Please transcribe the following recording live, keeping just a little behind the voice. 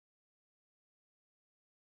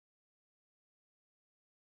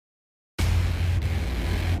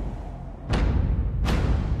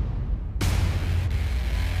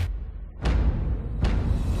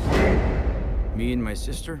Me and my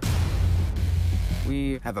sister,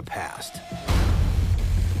 we have a past.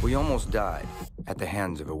 We almost died at the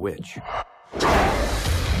hands of a witch. But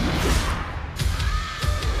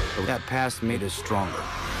that past made us stronger.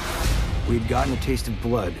 We'd gotten a taste of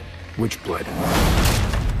blood, witch blood.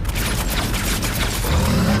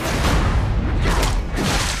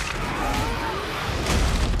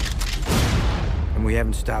 And we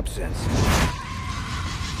haven't stopped since.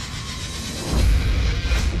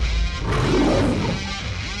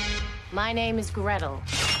 My name is Gretel,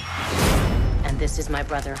 and this is my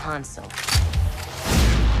brother Hansel.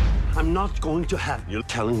 I'm not going to have you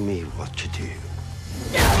telling me what to do.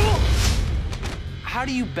 How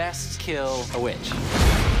do you best kill a witch?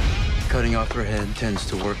 Cutting off her head tends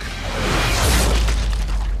to work.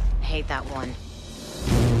 I hate that one.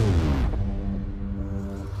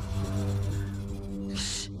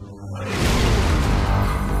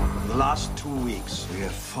 The last 2 weeks, we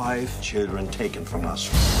have 5 children taken from us.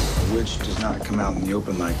 A witch does not come out in the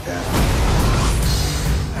open like that.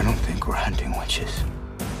 I don't think we're hunting witches.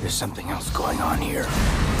 There's something else going on here.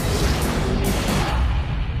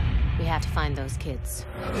 We have to find those kids.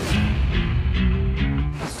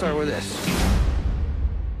 Let's start with this.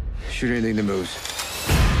 Shoot anything that moves.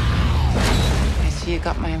 I see you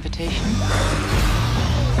got my invitation.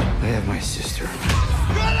 I have my sister.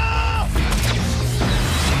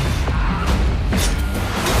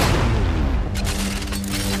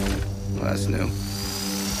 Well, that's new.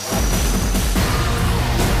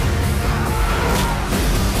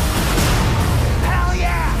 Hell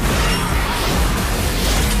yeah!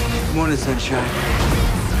 Good morning, sunshine.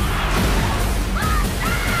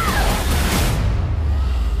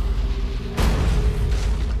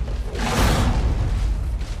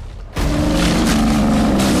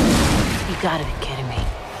 You gotta be kidding.